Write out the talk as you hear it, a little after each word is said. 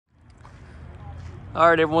All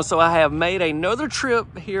right, everyone, so I have made another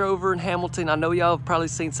trip here over in Hamilton. I know y'all have probably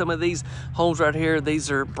seen some of these homes right here. These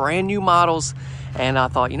are brand new models, and I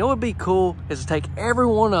thought, you know what would be cool is to take every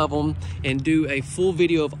one of them and do a full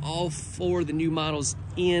video of all 4 of the new models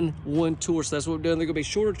in one tour. So that's what we're doing. They're gonna be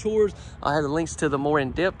shorter tours. I'll have the links to the more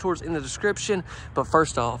in-depth tours in the description, but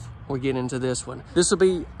first off, we're getting into this one. This will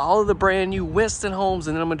be all of the brand new Winston homes,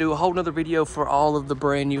 and then I'm gonna do a whole nother video for all of the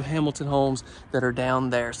brand new Hamilton homes that are down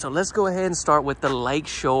there. So let's go ahead and start with the Lake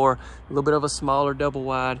Shore. A little bit of a smaller double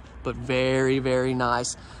wide, but very, very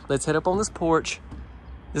nice. Let's head up on this porch.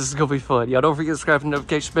 This is gonna be fun. Y'all don't forget to subscribe and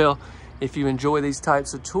notification bell if you enjoy these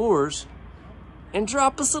types of tours, and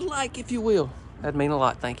drop us a like if you will. That'd mean a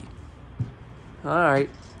lot, thank you. All right,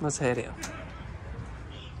 let's head in.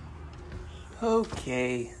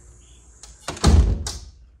 Okay.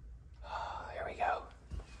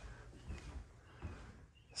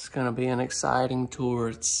 It's gonna be an exciting tour.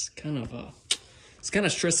 It's kind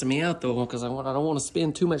of stressing me out though, because I don't want to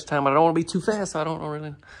spend too much time. I don't want to be too fast. So I don't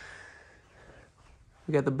really.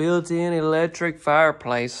 We got the built-in electric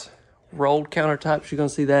fireplace, rolled countertops. You're gonna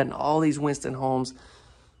see that in all these Winston homes.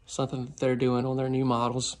 Something that they're doing on their new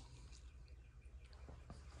models.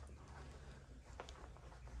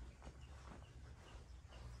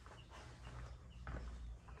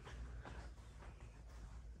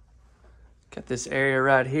 Got this area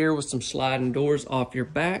right here with some sliding doors off your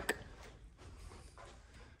back.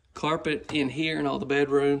 Carpet in here in all the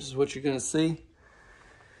bedrooms is what you're gonna see.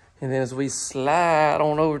 And then as we slide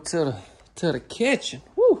on over to the kitchen,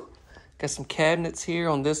 woo! Got some cabinets here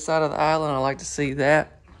on this side of the island. I like to see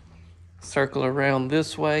that. Circle around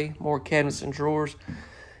this way, more cabinets and drawers.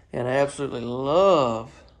 And I absolutely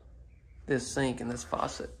love this sink and this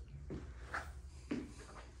faucet.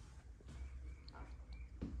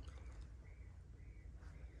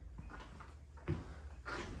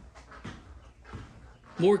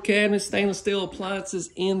 More cabinets, stainless steel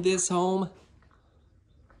appliances in this home.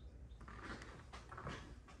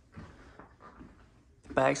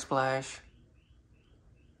 Backsplash.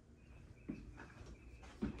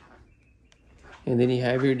 And then you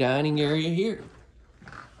have your dining area here.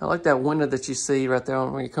 I like that window that you see right there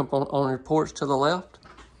when you come on your porch to the left.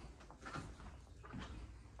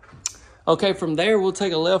 Okay, from there we'll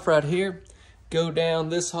take a left right here. Go down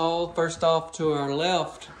this hall. First off to our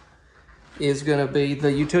left is gonna be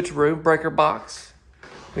the utility room breaker box.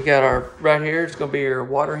 We got our, right here, it's gonna be your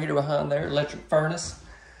water heater behind there, electric furnace.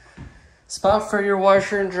 Spot for your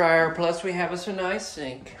washer and dryer, plus we have us a nice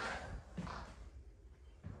sink.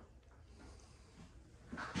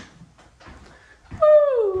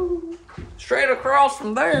 Woo! Straight across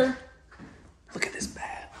from there, look at this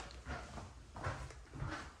bath.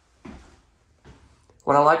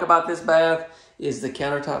 What I like about this bath is the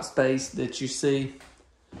countertop space that you see.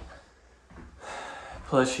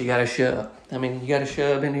 Plus, you got a shove. I mean, you got a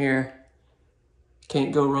shove in here.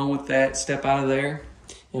 Can't go wrong with that. Step out of there.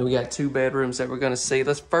 And we got 2 bedrooms that we're going to see.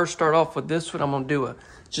 Let's first start off with this one. I'm going to do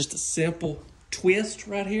just a simple twist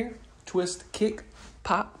right here. Twist, kick,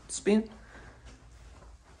 pop, spin.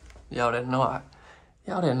 Y'all didn't know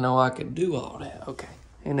I could do all that. Okay.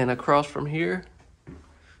 And then across from here,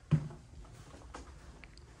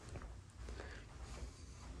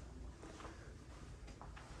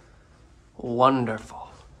 wonderful.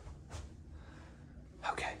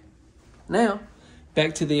 Okay, now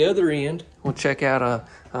back to the other end. We'll check out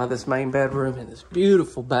this main bedroom and this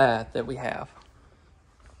beautiful bath that we have.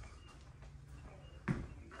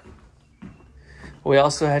 We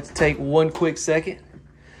also have to take one quick second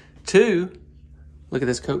to look at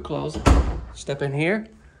this coat closet. Step in here.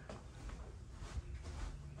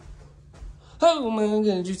 Oh my God,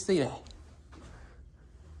 did you see that?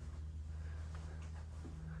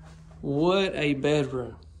 What a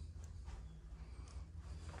bedroom.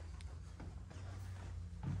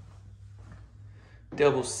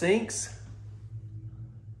 Double sinks.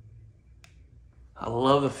 I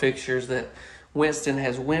love the fixtures that Winston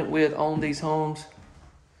has went with on these homes.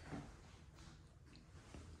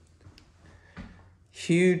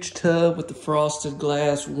 Huge tub with the frosted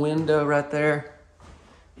glass window right there.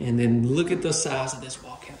 And then look at the size of this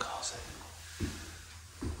walk-in closet.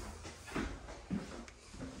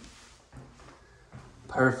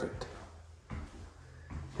 Perfect.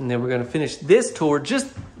 And then we're gonna finish this tour,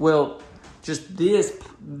 just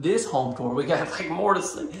this home tour. We got like more to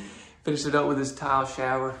see. Finish it up with this tile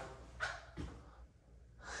shower.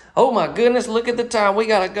 Oh my goodness, look at the time. We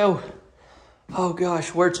gotta go. Oh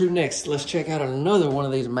gosh, where to next? Let's check out another one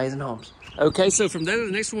of these amazing homes. Okay, so from there,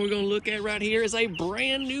 the next one we're gonna look at right here is a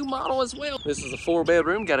brand new model as well. This is a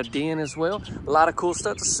 4-bedroom, got a den as well. A lot of cool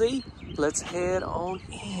stuff to see. Let's head on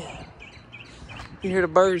in. You hear the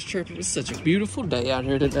birds chirping. It's such a beautiful day out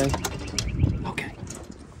here today. Okay.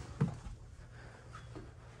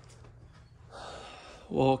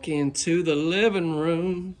 Walk into the living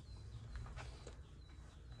room.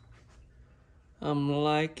 I'm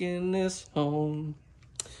liking this home.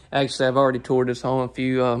 Actually, I've already toured this home. If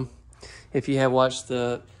you have watched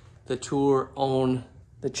the tour on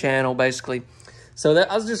the channel, basically. So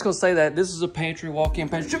I was just gonna say that this is a pantry, walk-in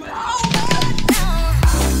pantry. Oh!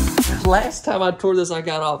 Last time I toured this, I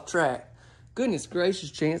got off track. Goodness gracious,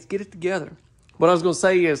 Chance, get it together. What I was gonna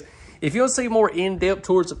say is, if you'll see more in-depth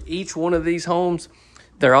tours of each one of these homes,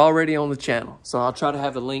 they're already on the channel. So I'll try to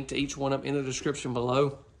have the link to each one up in the description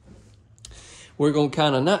below. We're gonna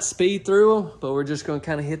kind of not speed through them, but we're just gonna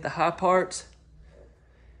kind of hit the high parts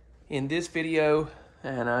in this video.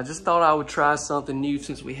 And I just thought I would try something new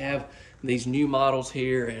since we have these new models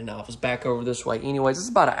here, and I was back over this way anyways. It's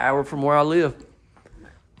about an hour from where I live.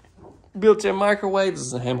 Built-in microwave. This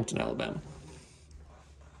is in Hamilton, Alabama.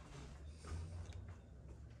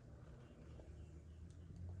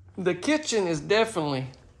 The kitchen is definitely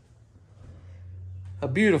a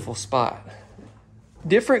beautiful spot.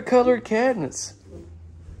 Different colored cabinets.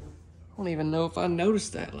 I don't even know if I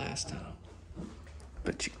noticed that last time.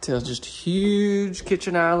 But you can tell just a huge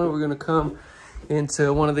kitchen island. We're gonna come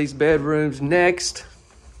into one of these bedrooms next.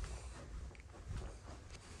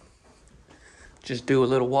 Just do a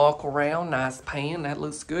little walk around, nice pan. That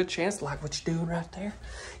looks good, Chance. Like what you're doing right there.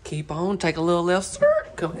 Keep on, take a little left,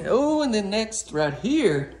 come in. Oh, and then next right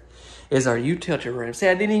here is our utility room. See,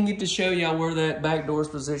 I didn't even get to show y'all where that back door is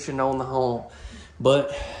positioned on the home.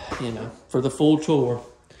 But, you know, for the full tour,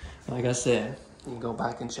 like I said, you can go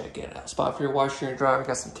back and check it out. Spot for your washer and dryer.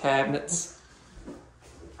 Got some cabinets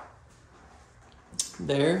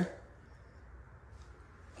there.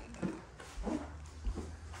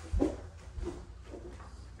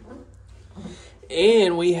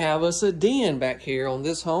 And we have us a den back here on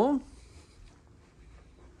this home.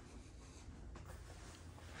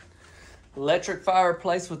 Electric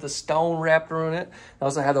fireplace with the stone wrapped around it. I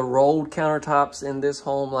also have the rolled countertops in this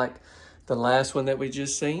home like the last one that we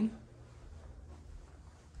just seen.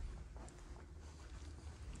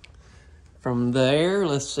 From there,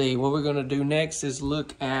 let's see, what we're gonna do next is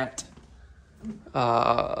look at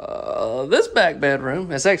this back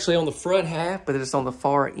bedroom. It's actually on the front half, but it's on the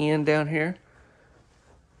far end down here.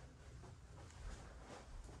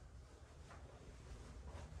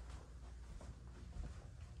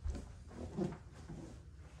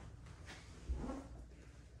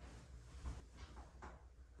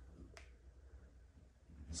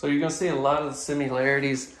 So you're gonna see a lot of the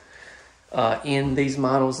similarities in these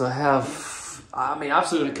models that have, I mean,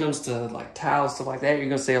 obviously when it comes to like tiles, stuff like that, you're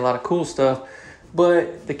gonna see a lot of cool stuff.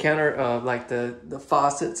 But the counter, like the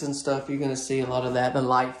faucets and stuff, you're gonna see a lot of that, the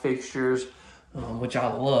light fixtures, which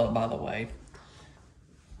I love, by the way.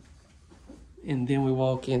 And then we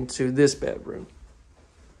walk into this bedroom.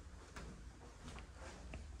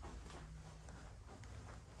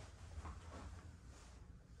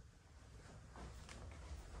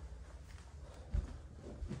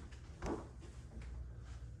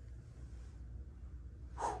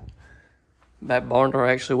 That barn door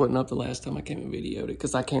actually wasn't up the last time I came and videoed it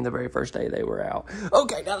because I came the very first day they were out.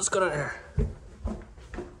 Okay, now let's go to there.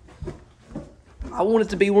 I wanted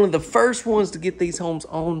to be one of the first ones to get these homes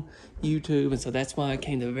on YouTube, and so that's why I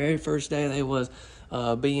came the very first day they was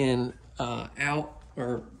being out,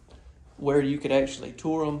 or where you could actually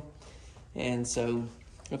tour them. And so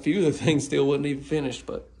a few of the things still wasn't even finished,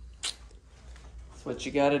 but that's what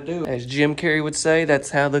you got to do. As Jim Carrey would say,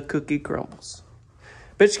 that's how the cookie crumbles.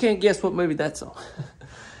 Bet you can't guess what movie that's on.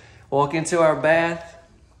 Walk into our bath.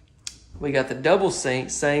 We got the double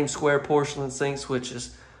sink, same square porcelain sinks, which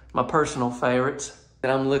is my personal favorites.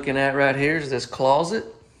 That I'm looking at right here is this closet.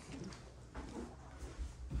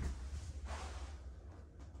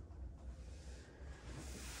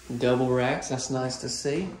 Double racks, that's nice to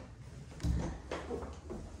see.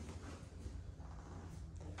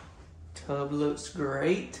 Tub looks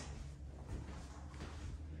great.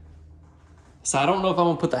 So I don't know if I'm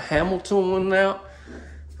gonna put the Hamilton one out.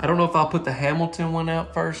 I don't know if I'll put the Hamilton one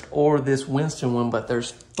out first or this Winston one, but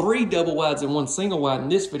there's 3 double wides and 1 single wide in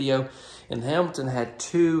this video, and Hamilton had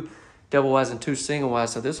 2 double wides and 2 single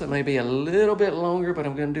wides. So this one may be a little bit longer, but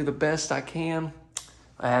I'm gonna do the best I can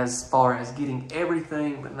as far as getting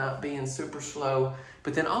everything, but not being super slow,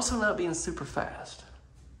 but then also not being super fast.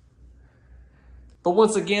 But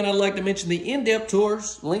once again, I'd like to mention the in-depth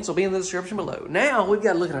tours. Links will be in the description below. Now we've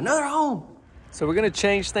got to look at another home. So we're going to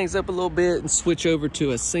change things up a little bit and switch over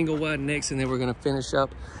to a single wide next, and then we're going to finish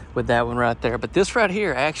up with that one right there. But this right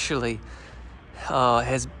here actually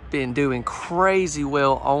has been doing crazy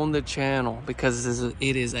well on the channel because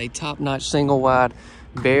it is a top-notch single wide.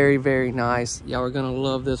 Very, very nice. Y'all are gonna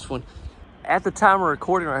love this one. At the time of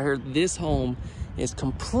recording right here, this home is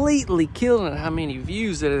completely killing it. How many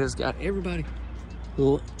views that it has got. Everybody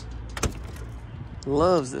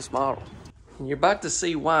loves this model. And you're about to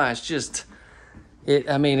see why. It's just,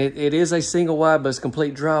 I mean, it is a single wide, but it's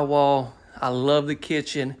complete drywall. I love the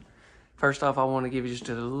kitchen. First off, I want to give you just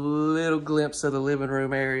a little glimpse of the living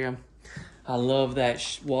room area. I love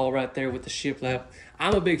that wall right there with the shiplap.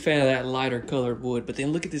 I'm a big fan of that lighter colored wood, but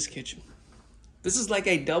then look at this kitchen. This is like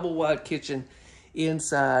a double wide kitchen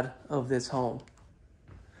inside of this home.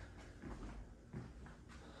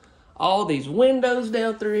 All these windows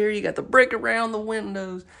down through here. You got the brick around the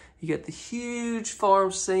windows. You got the huge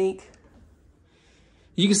farm sink.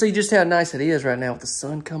 You can see just how nice it is right now with the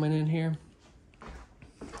sun coming in here.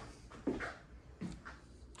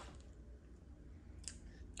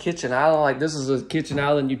 Kitchen island, like this is a kitchen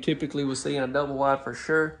island you typically would see in a double wide for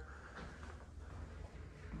sure.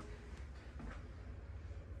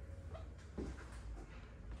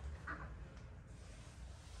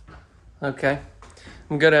 Okay,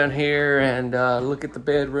 I'm gonna go down here and look at the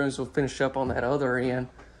bedrooms. We'll finish up on that other end.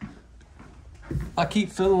 I keep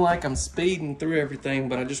feeling like I'm speeding through everything,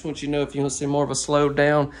 but I just want you to know if you want to see more of a slowed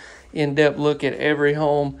down, in-depth look at every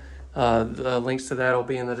home, the links to that will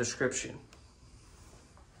be in the description.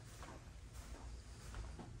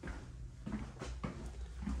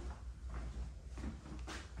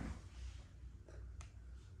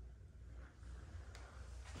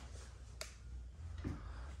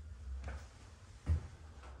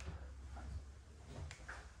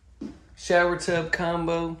 Shower tub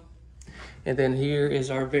combo. And then here is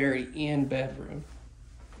our very end bedroom.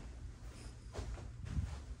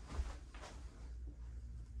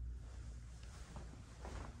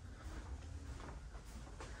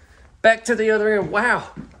 Back to the other end. Wow.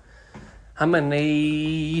 I'm gonna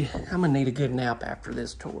need a good nap after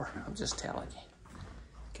this tour. I'm just telling you.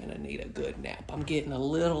 Gonna need a good nap. I'm getting a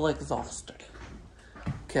little exhausted.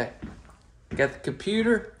 Okay. Got the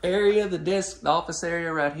computer area, the desk, the office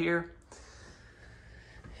area right here.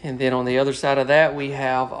 And then on the other side of that, we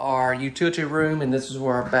have our utility room, and this is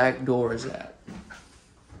where our back door is at.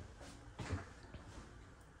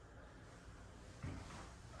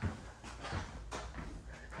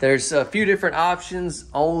 There's a few different options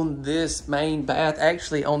on this main bath.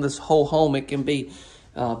 Actually, on this whole home, it can be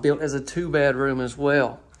built as a 2-bedroom as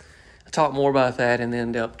well. I'll talk more about that in the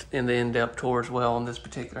in-depth tour as well on this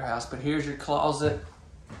particular house. But here's your closet.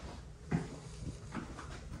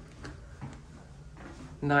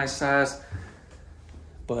 Nice size.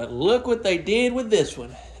 But look what they did with this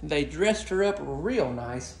one. They dressed her up real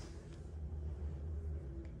nice.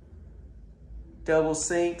 Double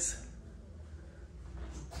sinks.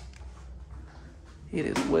 It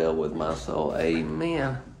is well with my soul.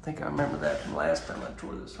 Amen. I think I remember that from last time I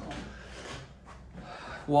toured this home.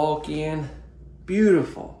 Walk in.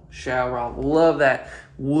 Beautiful shower. I love that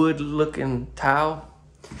wood looking tile.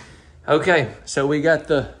 Okay, so we got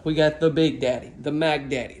the Big Daddy, the Mac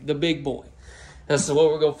Daddy, the big boy. That's what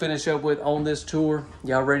we're gonna finish up with on this tour.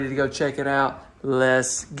 Y'all ready to go check it out?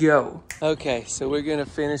 Let's go. Okay, so we're gonna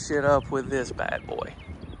finish it up with this bad boy.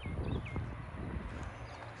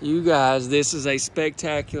 You guys, this is a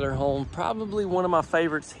spectacular home. Probably one of my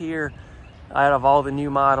favorites here out of all the new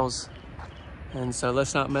models. And so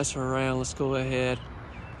let's not mess around. Let's go ahead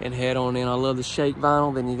and head on in. I love the shake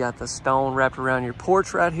vinyl. Then you got the stone wrapped around your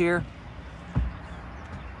porch right here.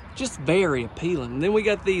 Just very appealing. And then we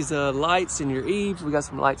got these lights in your eaves. We got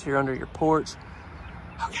some lights here under your porch.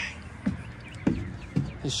 Okay,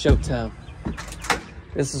 it's showtime.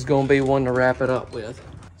 This is gonna be one to wrap it up with.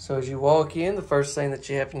 So as you walk in, the first thing that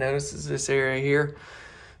you have to notice is this area here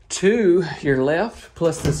to your left,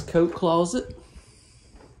 plus this coat closet.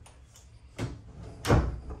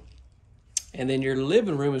 And then your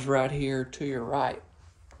living room is right here to your right.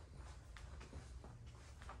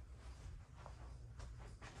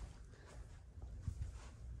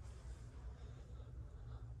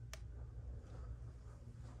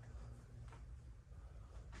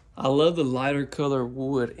 I love the lighter color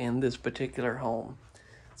wood in this particular home.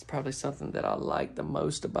 It's probably something that I like the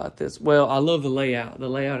most about this. Well, I love the layout. The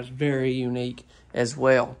layout is very unique as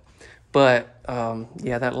well. But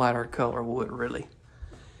yeah, that lighter color wood really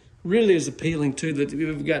is appealing too. That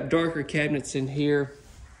we've got darker cabinets in here.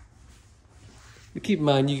 But keep in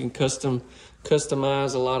mind, you can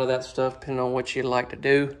customize a lot of that stuff depending on what you'd like to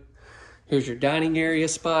do. Here's your dining area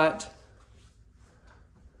spot.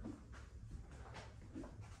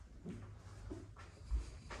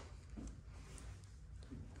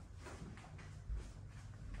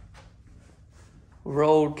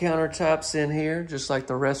 rolled countertops in here, just like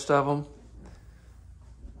the rest of them.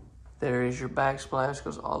 There is your backsplash,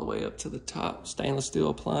 goes all the way up to the top. Stainless steel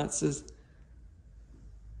appliances.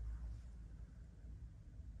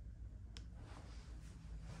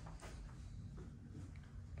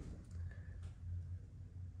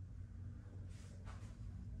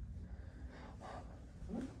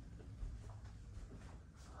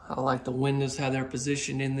 I like the windows, how they're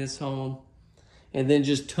positioned in this home. And then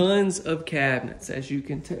just tons of cabinets, as you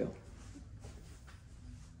can tell.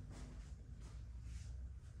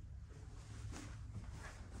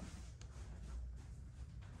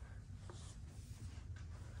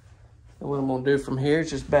 And what I'm gonna do from here is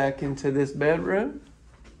just back into this bedroom.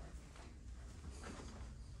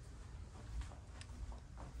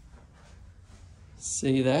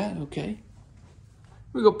 See that? Okay.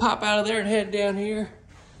 We're gonna pop out of there and head down here.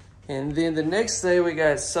 And then the next thing, we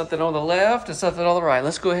got something on the left and something on the right.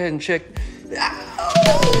 Let's go ahead and check.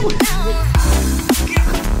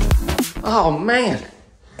 Oh man,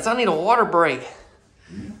 I need a water break.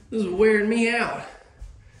 This is wearing me out.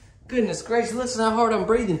 Goodness gracious, listen how hard I'm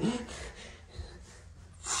breathing.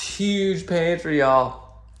 Huge pantry,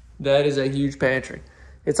 y'all. That is a huge pantry.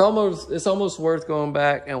 It's almost worth going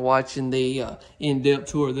back and watching the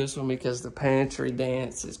in-depth tour of this one, because the pantry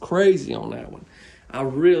dance is crazy on that one.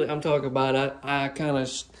 I'm talking about, I kind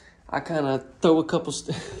of throw a couple,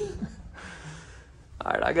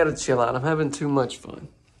 all right, I gotta chill out. I'm having too much fun.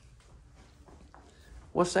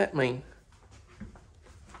 What's that mean?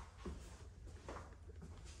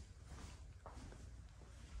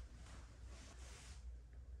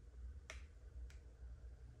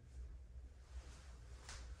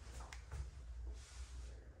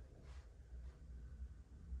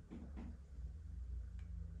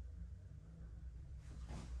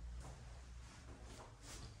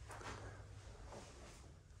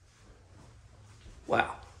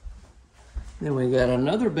 Wow. Then we got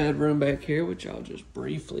another bedroom back here, which I'll just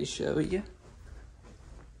briefly show you.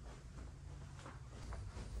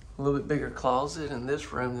 A little bit bigger closet in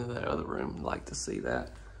this room than that other room. I'd like to see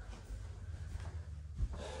that.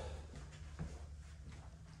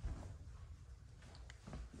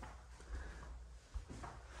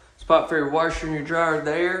 Spot for your washer and your dryer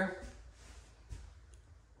there.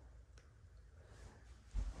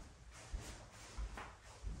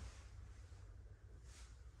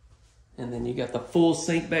 And then you got the full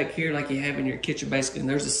sink back here like you have in your kitchen basically, and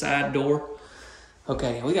there's a side door.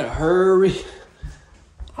 Okay, we gotta hurry.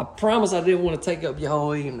 I promise I didn't want to take up your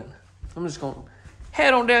whole evening. I'm just gonna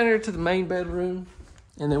head on down here to the main bedroom,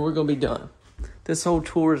 and then we're gonna be done. This whole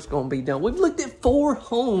tour is gonna be done. We've looked at 4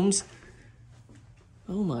 homes.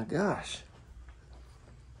 Oh my gosh.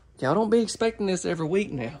 Y'all don't be expecting this every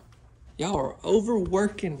week now. Y'all are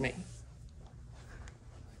overworking me.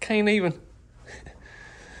 Can't even.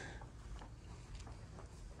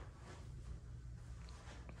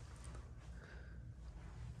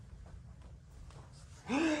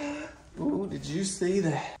 Ooh, did you see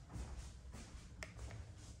that?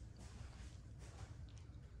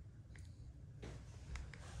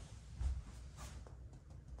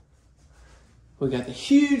 We got the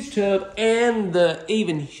huge tub and the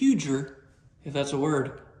even huger, if that's a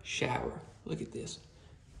word, shower. Look at this.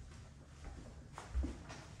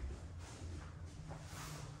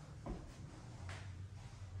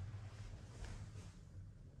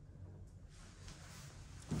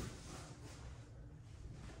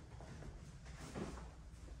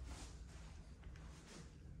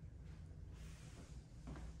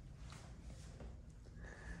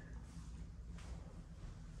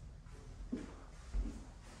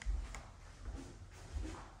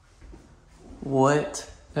 What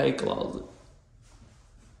a closet.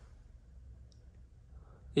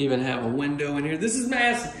 Even have a window in here. This is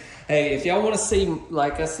massive. Hey, if y'all want to see,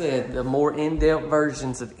 like I said, the more in-depth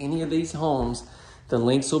versions of any of these homes, the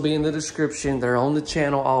links will be in the description. They're on the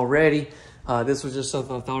channel already. This was just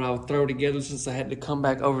something I thought I would throw together since I had to come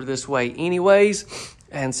back over this way anyways.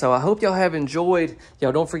 And so I hope y'all have enjoyed.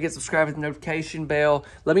 Y'all don't forget to subscribe to the notification bell.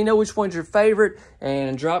 Let me know which one's your favorite,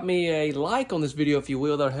 and drop me a like on this video if you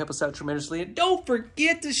will. That'll help us out tremendously. And don't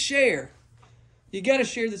forget to share. You got to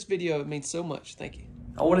share this video. It means so much. Thank you.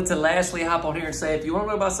 I wanted to lastly hop on here and say, if you want to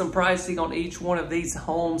know about some pricing on each one of these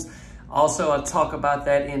homes, also I'll talk about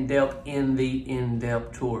that in depth in the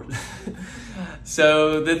in-depth tour.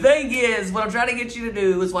 So the thing is, what I'm trying to get you to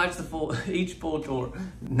do is watch the each full tour.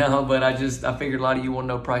 No, but I figured a lot of you want to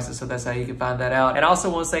know prices, so that's how you can find that out. And I also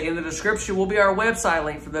want to say in the description will be our website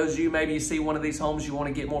link for those of you, maybe you see one of these homes, you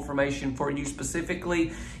want to get more information for you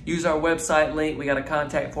specifically, use our website link. We got a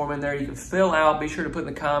contact form in there you can fill out. Be sure to put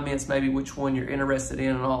in the comments maybe which one you're interested in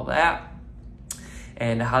and all that.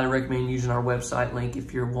 And I highly recommend using our website link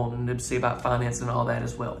if you're wanting to see about finance and all that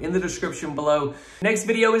as well. In the description below. Next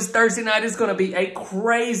video is Thursday night. It's going to be a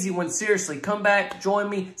crazy one. Seriously, come back, join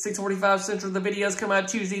me. 6:45 Central. The videos come out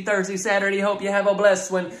Tuesday, Thursday, Saturday. Hope you have a blessed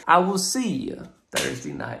one. I will see you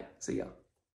Thursday night. See y'all.